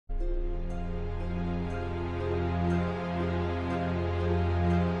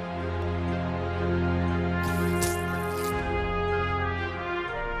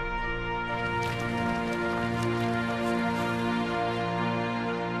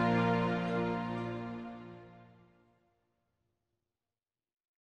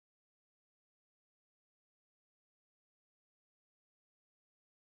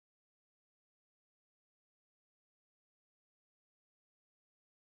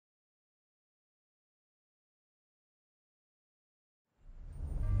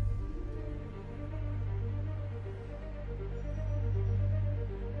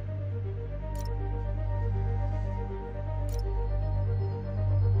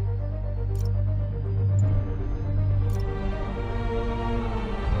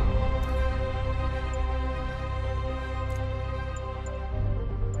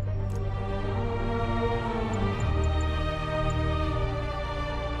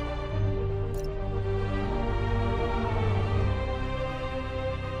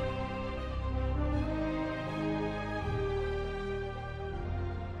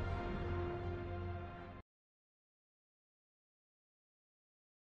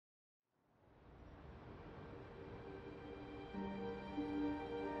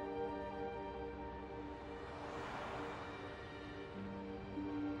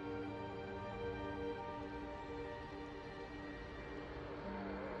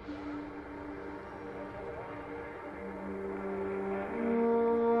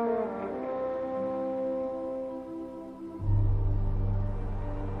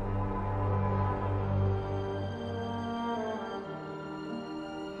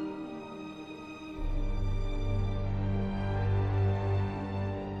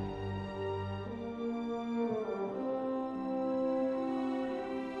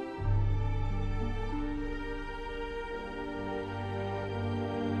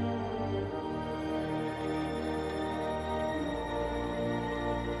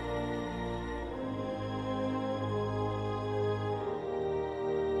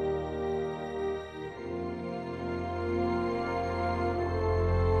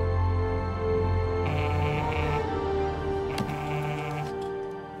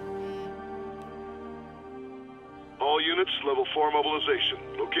units, level 4 mobilization.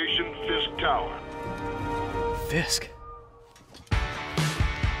 Location, Fisk Tower. Fisk?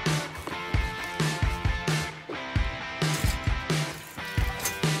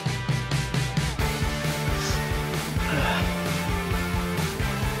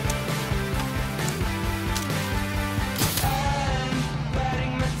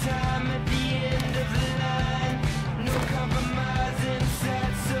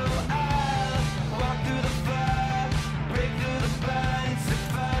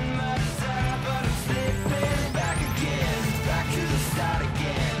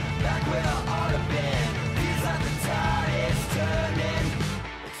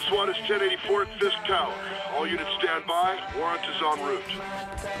 SWAT is 1084 at Fisk Tower. All units stand by. Warrant is en route.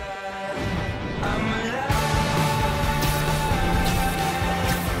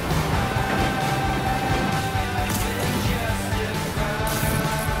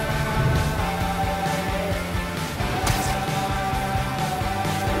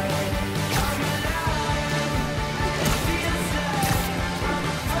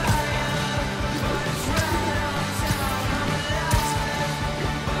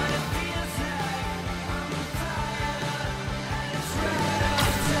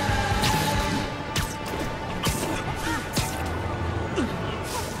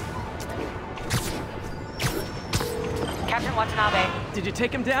 Captain Watanabe. Did you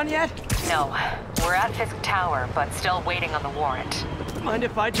take him down yet? No. We're at Fisk Tower, but still waiting on the warrant. Mind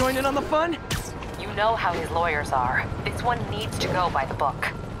if I join in on the fun? You know how his lawyers are. This one needs to go by the book.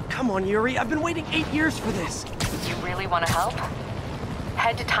 Come on, Yuri. I've been waiting 8 years for this. You really want to help?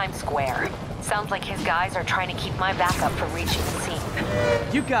 Head to Times Square. Sounds like his guys are trying to keep my backup from reaching the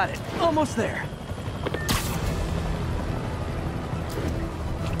scene. You got it. Almost there.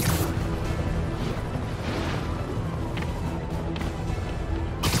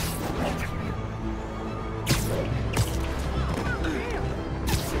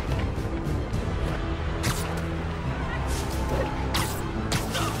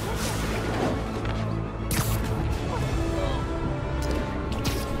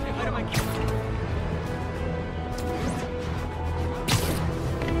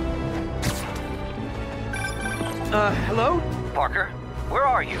 Hello? Parker, where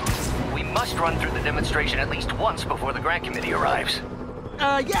are you? We must run through the demonstration at least once before the grant committee arrives.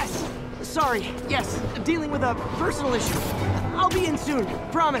 Yes. Sorry. Yes. Dealing with a personal issue. I'll be in soon.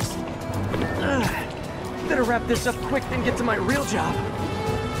 Promise. Better wrap this up quick than get to my real job.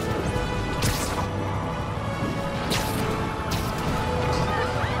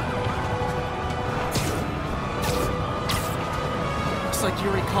 Looks like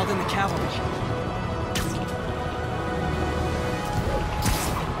Yuri called in the cavalry.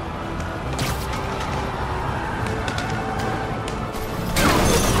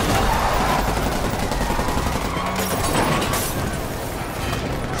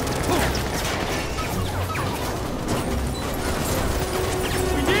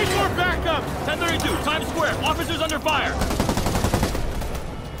 Officers under fire!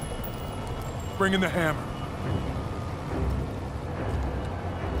 Bring in the hammer.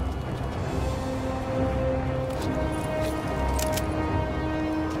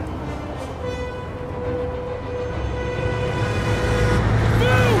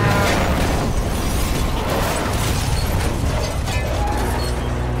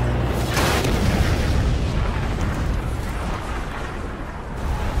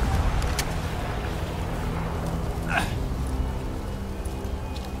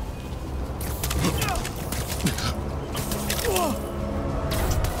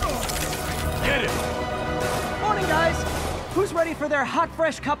 Ready for their hot,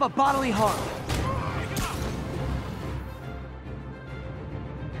 fresh cup of bodily harm.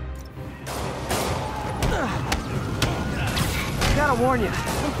 Gotta warn you,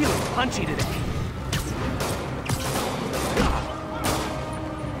 I'm feeling punchy today.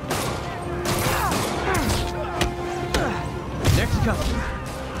 Next customer.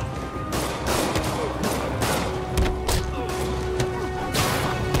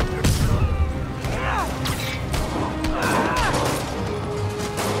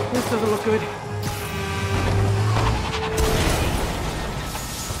 Doesn't look good.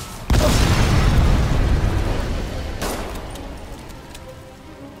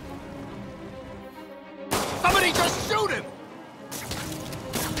 Somebody just shoot him!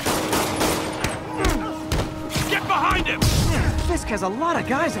 Get behind him! Fisk has a lot of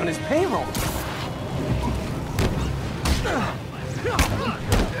guys on his payroll.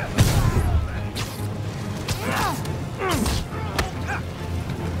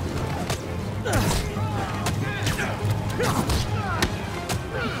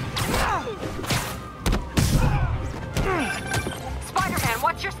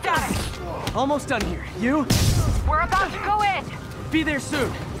 almost done here. You? We're about to go in! Be there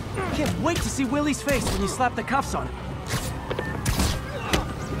soon. Can't wait to see Willie's face when you slap the cuffs on him.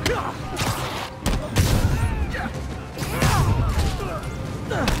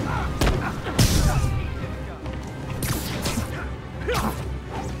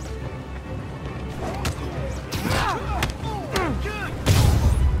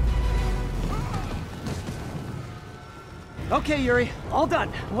 Okay, Yuri. All done.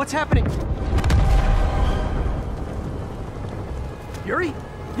 What's happening? Yuri?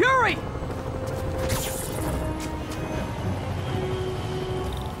 Yuri!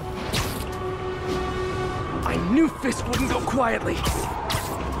 I knew Fisk wouldn't go quietly.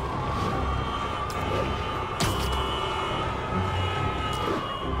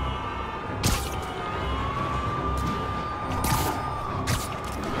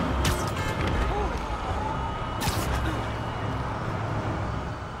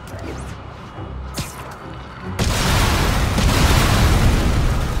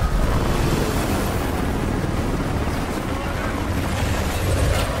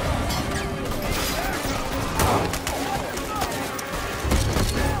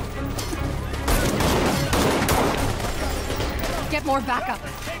 Get more backup.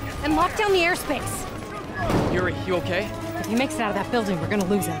 And lock down the airspace. Yuri, you okay? If he makes it out of that building, we're gonna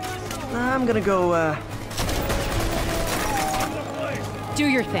lose him. I'm gonna go, Do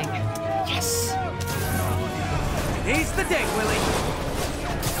your thing. Yes! Today's the day, Willie!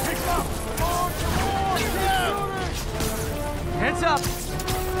 Heads up!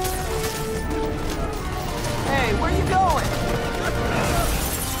 Hey, where you going?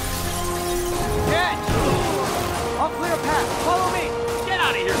 Catch! I'll clear a path. Follow me! Get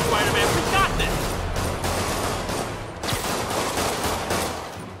out of here, Spider-Man. We got this!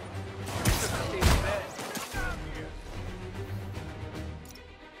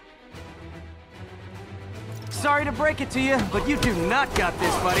 Sorry to break it to you, but you do not got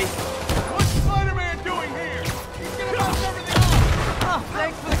this, buddy. What's Spider-Man doing here? He's gonna mess everything up! Oh,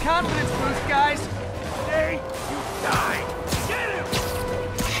 thanks for the confidence boost, guys. Today, you die! Get him!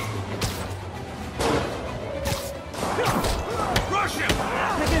 Rush him!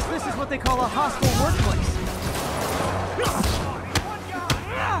 I guess this is what they call a hostile workplace.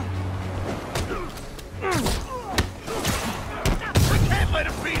 We can't let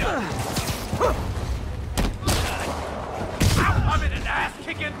him beat us! I'm in an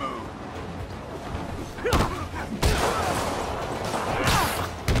ass-kicking mood!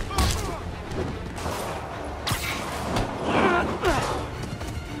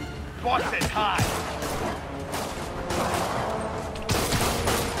 Boss says hi!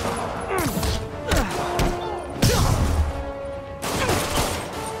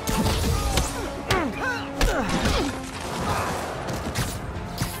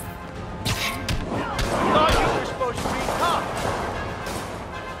 Thought you were supposed to be tough!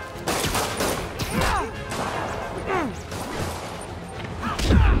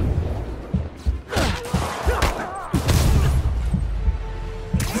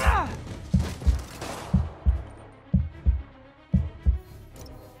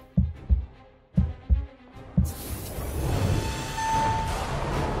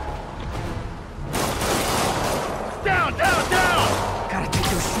 Down, down, down! Gotta take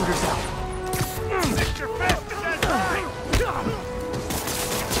those shooters out. Mr. Fisk says hi!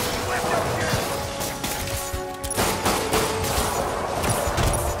 Lift up here!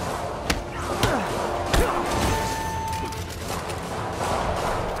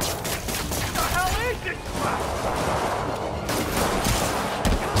 What the hell is this crap?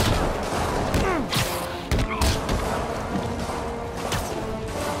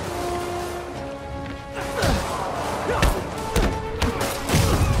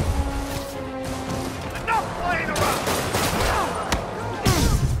 Enough playing around!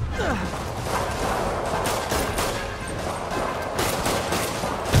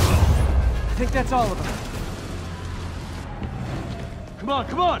 I think that's all of them. Come on,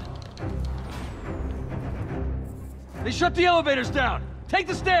 come on! They shut the elevators down! Take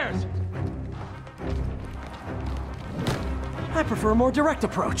the stairs! I prefer a more direct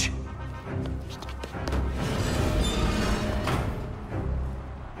approach.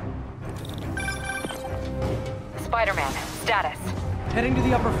 Spider-Man, status. Heading to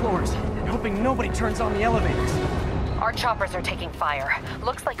the upper floors, and hoping nobody turns on the elevators. Our choppers are taking fire.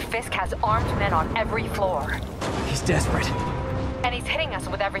 Looks like Fisk has armed men on every floor. He's desperate. And he's hitting us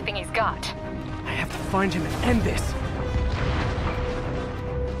with everything he's got. I have to find him and end this.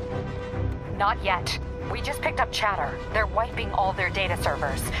 Not yet. We just picked up chatter. They're wiping all their data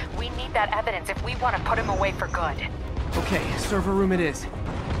servers. We need that evidence if we want to put him away for good. Okay, server room it is.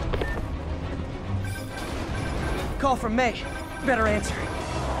 call from May. Better answer.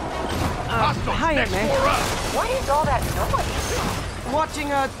 Hostile, Hi, next May. floor up. What is all that noise?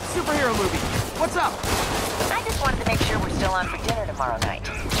 Watching a superhero movie. What's up? I just wanted to make sure we're still on for dinner tomorrow night.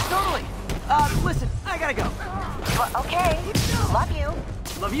 Totally. Listen, I gotta go. Well, okay. Love you.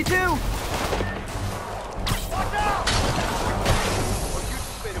 Love you too. Watch out! Well, you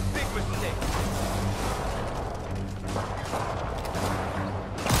just made a big mistake.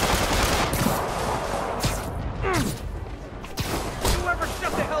 Whoever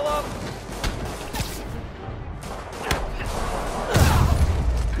shut the hell up!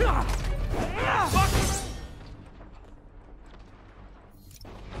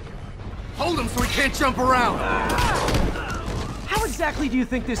 Hold him so he can't jump around! How exactly do you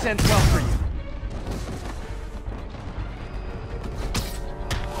think this ends well for you?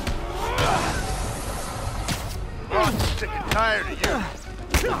 I'm sick and tired of you.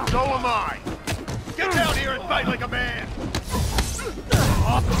 So am I. Get down here and fight like a man.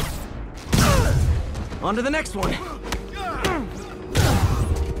 On to the next one.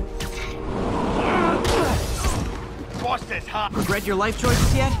 Boss says hot. Regret your life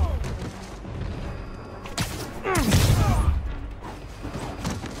choices yet?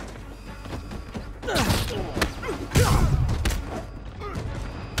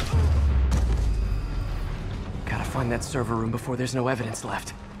 Gotta find that server room before there's no evidence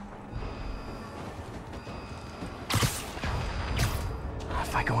left.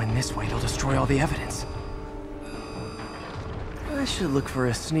 If I go in this way, they'll destroy all the evidence. I should look for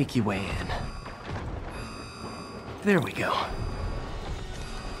a sneaky way in. There we go.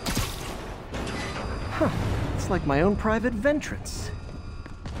 Huh. It's like my own private ventrance.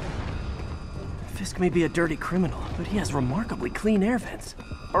 Fisk may be a dirty criminal, but he has remarkably clean air vents.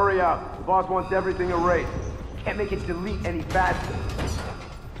 Hurry up. The boss wants everything erased. Can't make it delete any faster.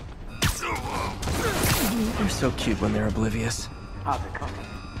 They're so cute when they're oblivious. How's it coming?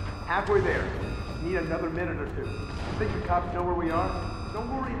 Halfway there. Need another minute or two. Think the cops know where we are? Don't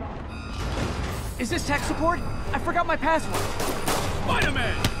worry about it. Is this tech support? I forgot my password.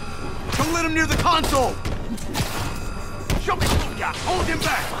 Spider-Man! Don't let him near the console! Show me what you got. Hold him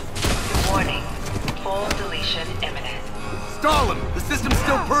back. Warning. Full deletion imminent. Stall him! The system's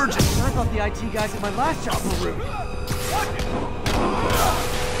still purging! I thought the IT guys at my last job were rude.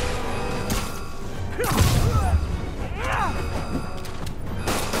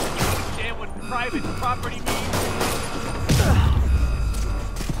 Understand what private property means?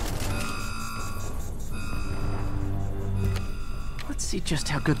 Let's see just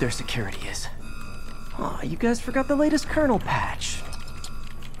how good their security is. Aw, you guys forgot the latest kernel patch.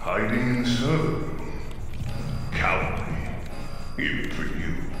 Hiding in the server room. Cowardly. Even for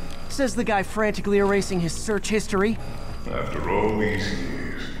you. Says the guy frantically erasing his search history. After all these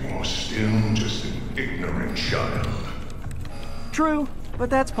years, you're still just an ignorant child. True, but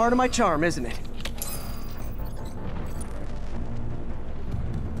that's part of my charm, isn't it?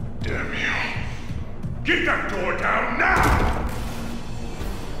 Damn you. Get that door down now!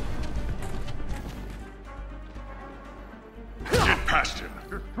 Get past him.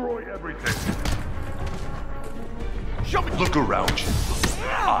 Destroy everything. Show me. Look around you.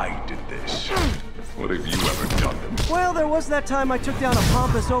 I did this. What have you ever done? Well, there was that time I took down a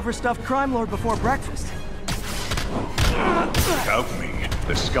pompous, overstuffed crime lord before breakfast. Without me,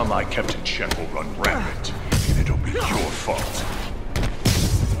 the scum I kept in check will run rampant, and it'll be your fault.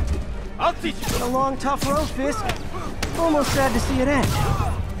 I'll teach you. Been a long, tough road, Fisk. Almost sad to see it end.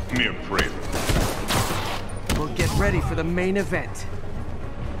 Mere prelude. We'll get ready for the main event.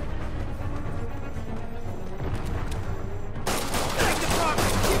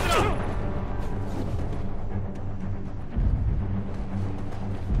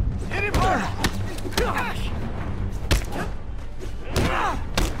 Hit him hard.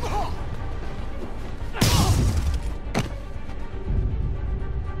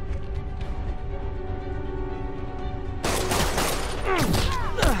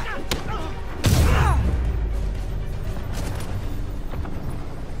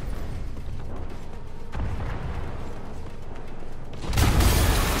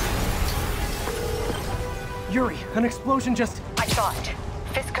 Yuri, an explosion just... I saw it.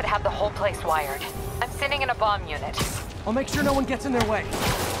 Fisk could have the whole place wired. I'm sending in a bomb unit. I'll make sure no one gets in their way.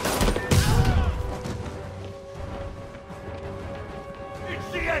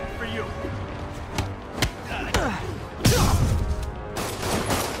 It's the end for you.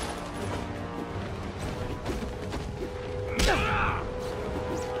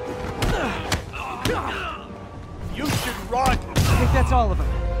 You should run. I think that's all of them.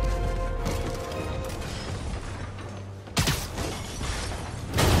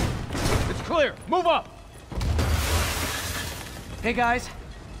 It's clear. Move up. Hey guys,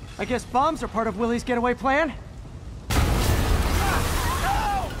 I guess bombs are part of Willie's getaway plan?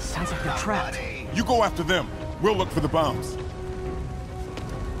 Sounds like they're trapped. You go after them. We'll look for the bombs.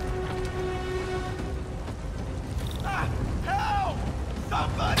 Help!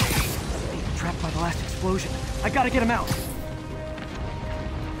 Somebody! He's trapped by the last explosion. I gotta get him out.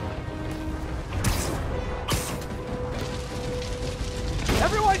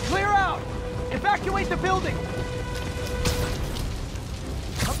 Everyone clear out! Evacuate the building!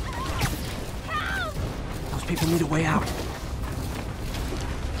 Help! Those people need a way out.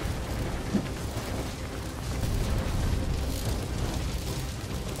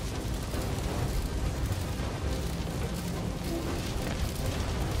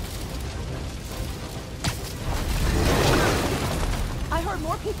 I heard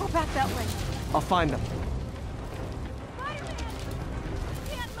more people back that way. I'll find them.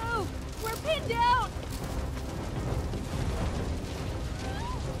 We're pinned down!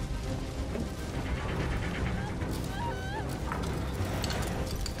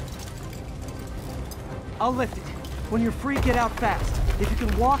 I'll lift it. When you're free, get out fast. If you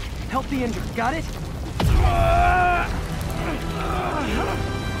can walk, help the injured. Got it?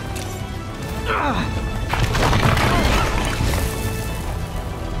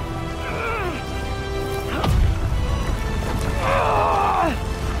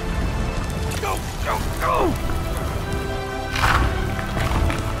 Go!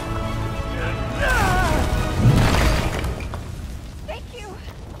 Thank you!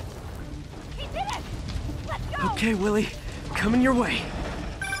 He did it! Let's go! Okay, Willie. Coming your way.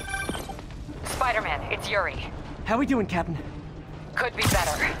 Spider-Man, it's Yuri. How we doing, Captain? Could be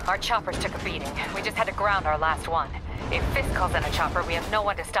better. Our choppers took a beating. We just had to ground our last one. If Fisk calls in a chopper, we have no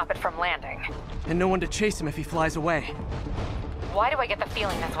one to stop it from landing. And no one to chase him if he flies away. Why do I get the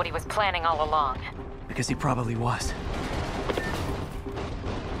feeling that's what he was planning all along? Because he probably was.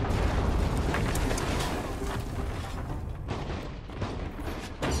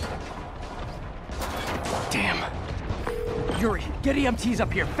 Damn. Yuri, get EMTs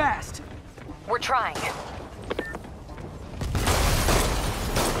up here, fast! We're trying.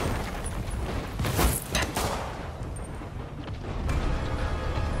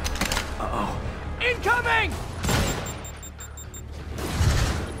 Uh-oh. Incoming!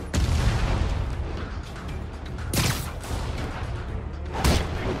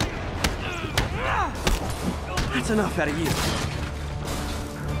 That's enough out of you.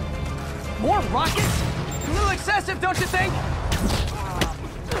 More rockets? A little excessive, don't you think?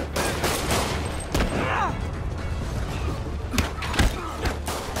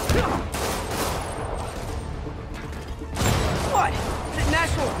 What? Is it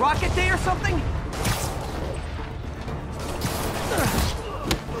National Rocket Day or something?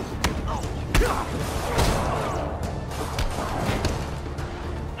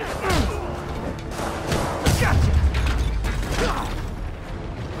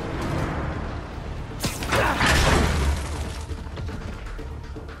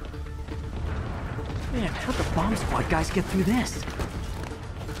 Man, how'd the bomb squad guys get through this?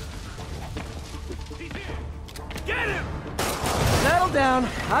 Get him! Settle down.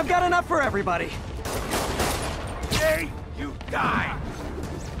 I've got enough for everybody. Hey, you die!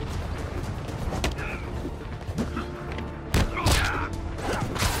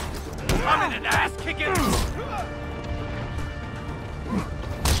 I'm in an ass-kicking!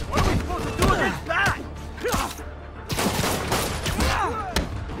 What are we supposed to do against that?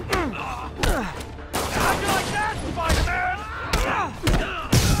 How'd you like that, Spider-Man?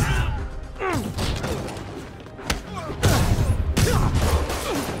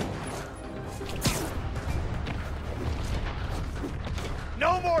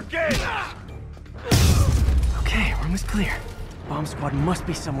 No more games! Okay, room is clear. Bomb squad must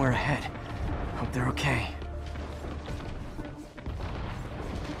be somewhere ahead. Hope they're okay.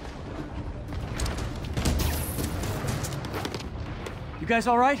 You guys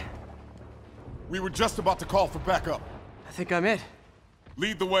all right? We were just about to call for backup. I think I'm it.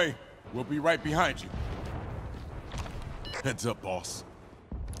 Lead the way. We'll be right behind you. Heads up, boss.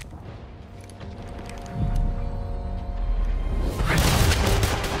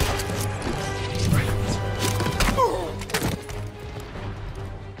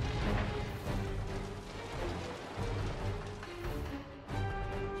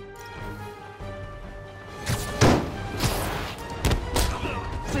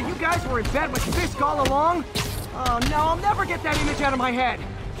 So you guys were in bed with Fisk all along? Oh no, I'll never get that image out of my head.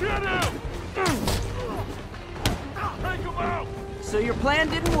 Get him! Take him out! So your plan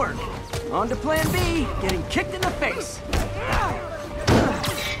didn't work. On to plan B, getting kicked in the face.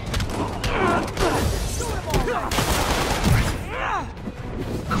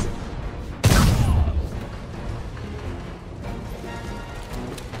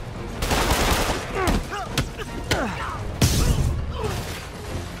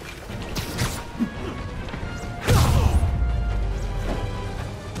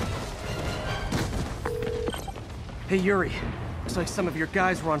 Hey, Yuri. Looks like some of your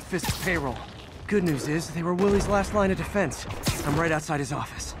guys were on Fisk's payroll. Good news is, they were Willie's last line of defense. I'm right outside his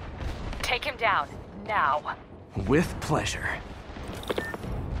office. Take him down, now. With pleasure.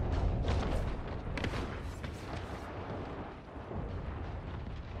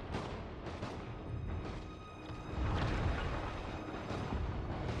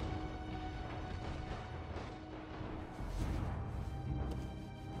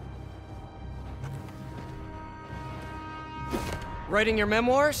 Writing your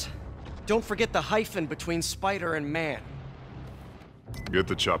memoirs? Don't forget the hyphen between spider and man. Get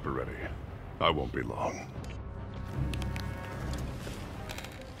the chopper ready. I won't be long.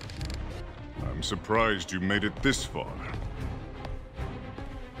 I'm surprised you made it this far.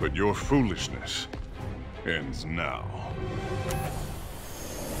 But your foolishness ends now.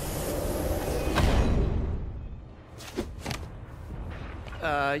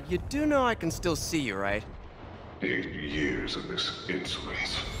 You do know I can still see you, right? 8 years of this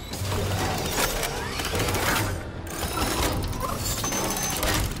insolence.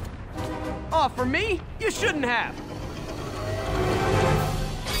 Oh, for me? You shouldn't have!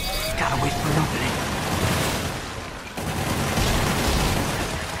 Gotta wait for an opening.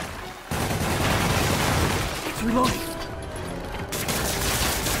 It's reloading.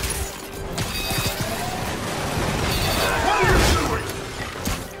 What are you doing?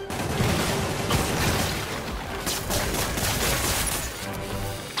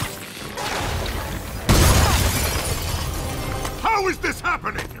 How is this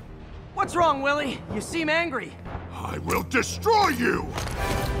happening? What's wrong, Willie? You seem angry. I will destroy you!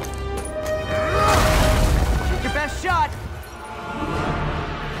 Take your best shot.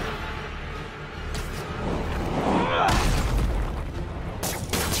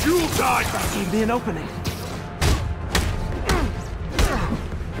 You'll die! That gave me an opening.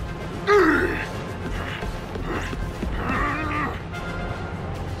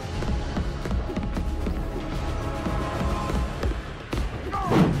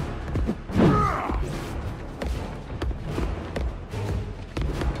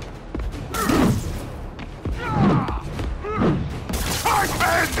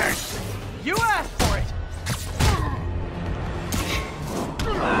 You asked for it!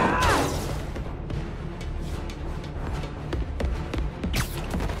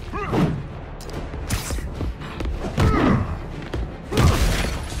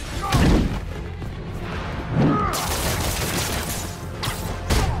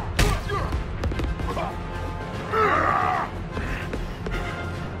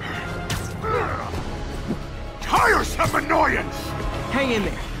 Tiresome annoyance! Hang in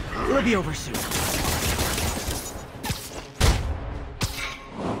there. It'll be over soon.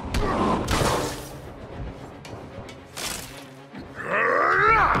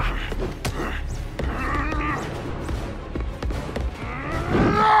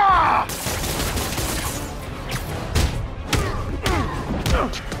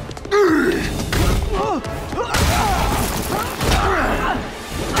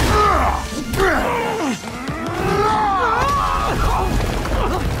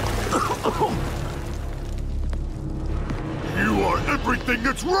 You are everything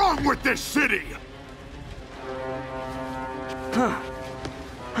that's wrong with this city! Huh.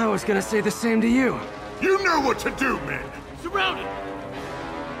 I was gonna say the same to you. You know what to do, men! Surrounded!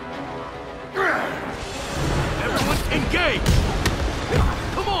 Everyone engage!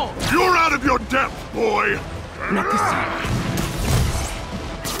 Come on! You're out of your depth, boy! Not this time.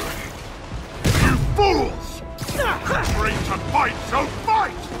 You fools! Afraid to fight, so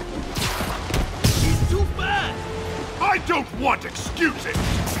fight! He's too fast! I don't want excuses!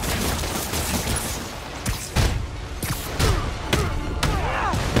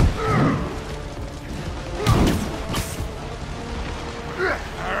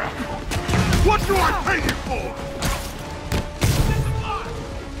 What do I pay you for?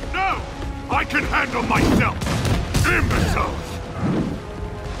 No! I can handle myself! Imbeciles!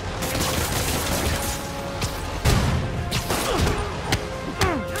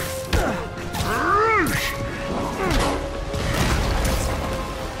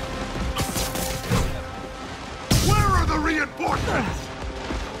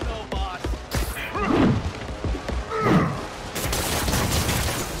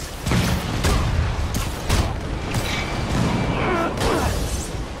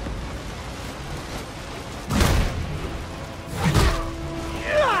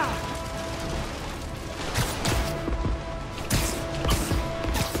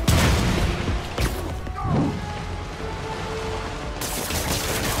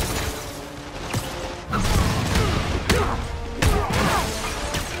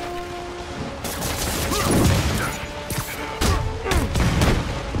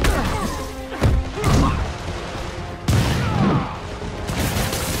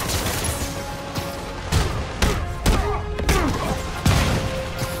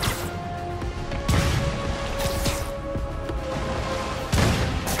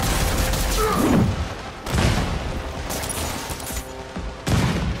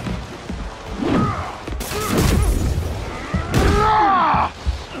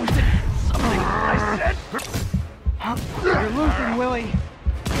 Willie.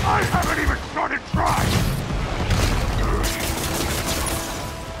 I haven't even started trying!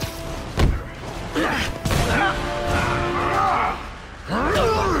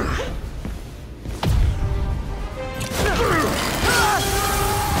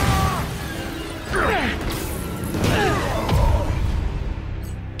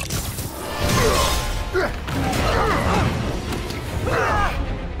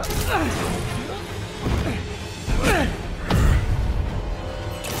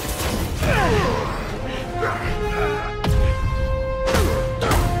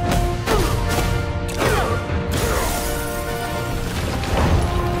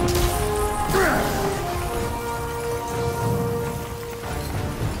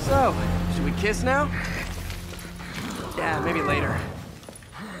 So, should we kiss now? Yeah, maybe later.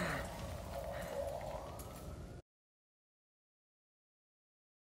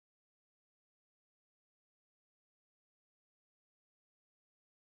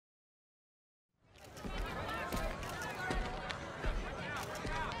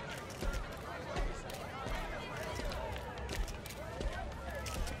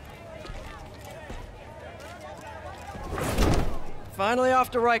 Finally off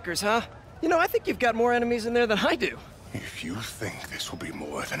to Rikers, huh? You know, I think you've got more enemies in there than I do. If you think this will be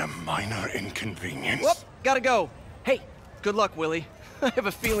more than a minor inconvenience... Whoop, gotta go. Hey, good luck, Willie. I have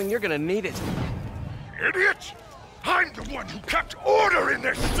a feeling you're gonna need it. Idiot! I'm the one who kept order in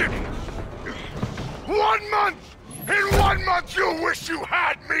this city! 1 month! In 1 month you wish you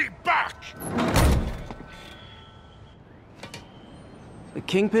had me back! The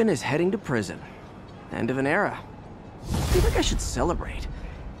Kingpin is heading to prison. End of an era. I think I should celebrate.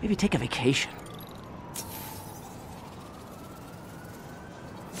 Maybe take a vacation.